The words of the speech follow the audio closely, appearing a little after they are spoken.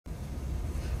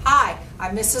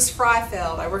I'm Mrs.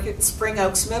 Fraifeld. I work at Spring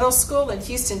Oaks Middle School in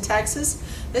Houston, Texas.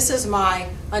 This is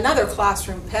another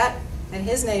classroom pet, and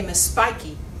his name is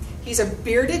Spiky. He's a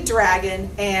bearded dragon,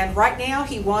 and right now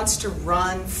he wants to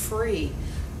run free.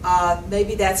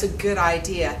 Maybe that's a good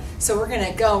idea. So we're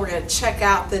going to check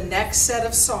out the next set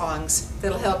of songs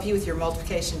that'll help you with your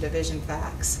multiplication division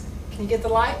facts. Can you get the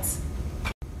lights?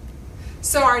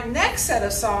 So our next set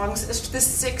of songs is the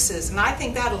sixes, and I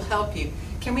think that'll help you.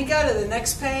 Can we go to the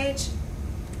next page?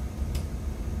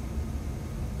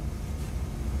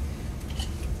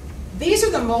 These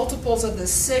are the multiples of the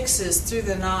sixes through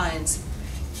the nines.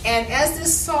 And as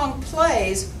this song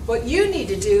plays, what you need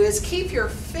to do is keep your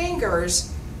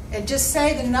fingers and just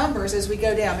say the numbers as we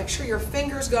go down. Make sure your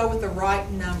fingers go with the right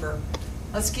number.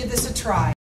 Let's give this a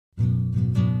try.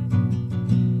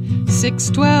 6,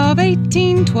 12,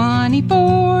 18,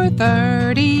 24,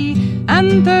 30,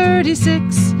 and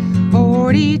 36,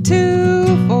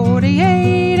 42,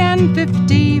 48, and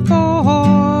 54.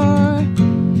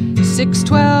 6,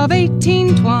 12,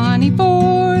 18,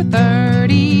 24,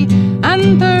 30,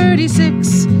 and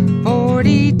 36,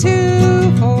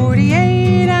 42,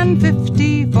 48, and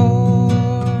 54.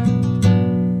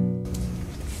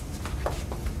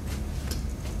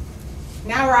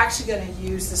 Now we're actually going to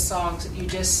use the songs that you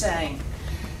just sang.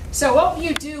 So what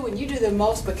you do when you do the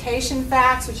multiplication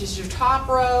facts, which is your top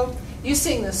row, you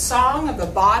sing the song of the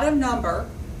bottom number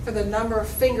for the number of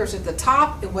fingers at the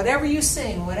top, and whatever you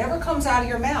sing, whatever comes out of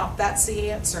your mouth, that's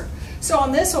the answer. So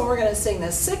on this one, we're going to sing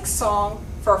the sixth song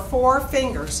for 4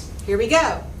 fingers. Here we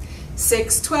go.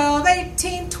 6, 12,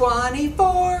 18,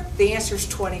 24. The answer is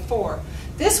 24.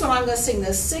 This one, I'm going to sing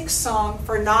the sixth song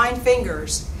for 9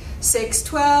 fingers. 6,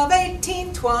 12,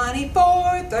 18,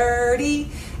 24, 30,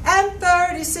 and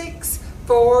 36,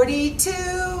 42,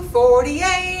 48,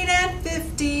 and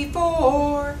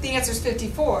 54. The answer is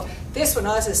 54. This one,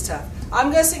 this is tough.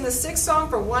 I'm going to sing the sixth song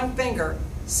for 1 finger.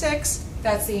 6,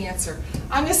 that's the answer.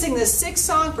 I'm going to sing the sixth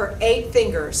song for 8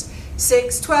 fingers.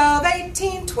 6, 12,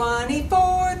 18,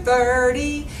 24,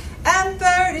 30, and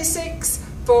 36,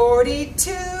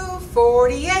 42,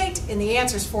 48, and the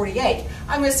answer is 48.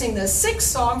 I'm going to sing the sixth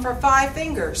song for 5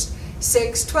 fingers.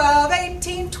 6, 12,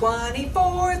 18,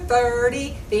 24,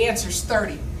 30, the answer is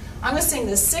 30. I'm going to sing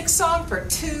the sixth song for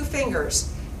 2 fingers.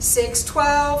 6,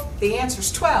 12, the answer is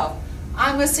 12.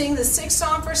 I'm going to sing the sixth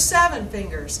song for 7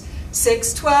 fingers.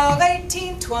 6, 12,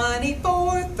 18,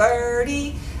 24,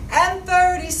 30, and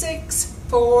 36,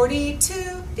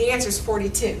 42, the answer is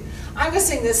 42. I'm going to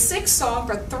sing the sixth song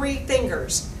for 3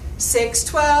 fingers. 6,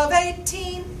 12,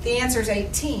 18, the answer is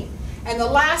 18. And the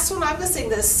last one, I'm going to sing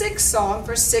the sixth song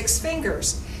for 6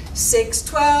 fingers. 6,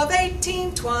 12,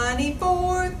 18,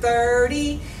 24,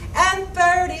 30, and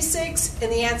 36,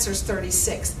 and the answer is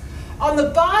 36. On the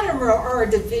bottom row are our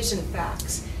division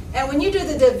facts. And when you do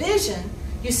the division,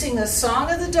 you sing the song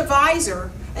of the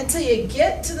divisor until you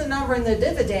get to the number in the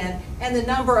dividend, and the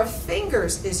number of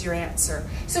fingers is your answer.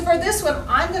 So for this one,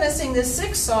 I'm going to sing the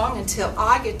sixth song until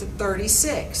I get to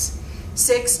 36.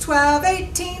 6, 12,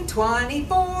 18,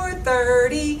 24,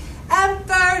 30, and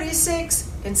 36,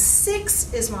 and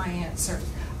 6 is my answer.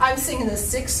 I'm singing the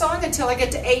sixth song until I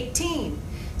get to 18.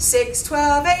 6,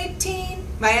 12, 18,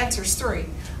 my answer is 3.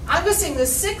 I'm going to sing the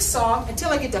sixth song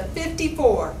until I get to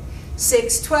 54.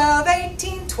 6, 12,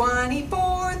 18,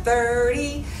 24,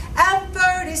 30, and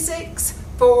 36,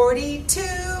 42,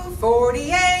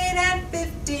 48, and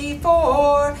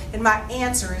 54. And my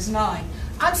answer is 9.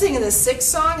 I'm singing the sixth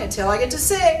song until I get to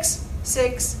 6.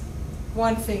 6,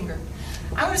 1 finger.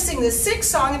 I'm going to sing the sixth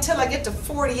song until I get to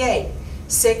 48.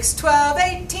 6, 12,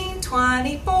 18,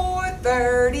 24,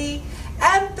 30,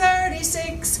 and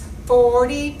 36,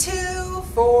 42,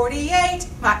 48.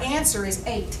 My answer is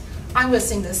 8. I'm going to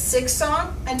sing the sixth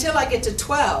song until I get to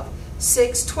 12.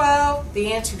 6, 12,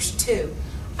 the answer is 2.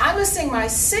 I'm going to sing my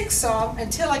sixth song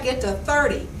until I get to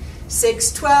 30.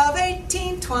 6, 12,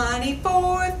 18,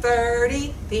 24,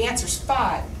 30, the answer is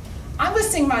 5. I'm going to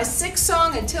sing my sixth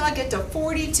song until I get to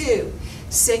 42.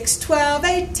 6, 12,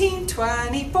 18,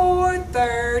 24,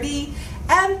 30,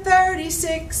 and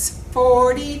 36,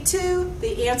 42,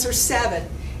 the answer is 7.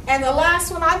 And the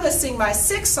last one, I'm going to sing my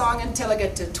sixth song until I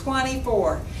get to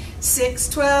 24. 6,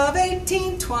 12,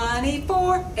 18,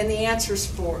 24, and the answer is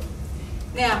 4.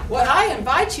 Now, what I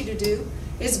invite you to do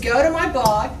is go to my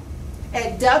blog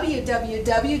at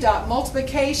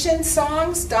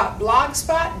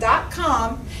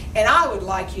www.multiplicationsongs.blogspot.com, and I would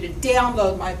like you to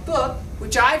download my book,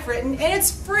 which I've written, and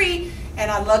it's free, and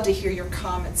I'd love to hear your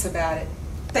comments about it.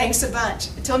 Thanks a bunch.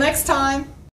 Until next time.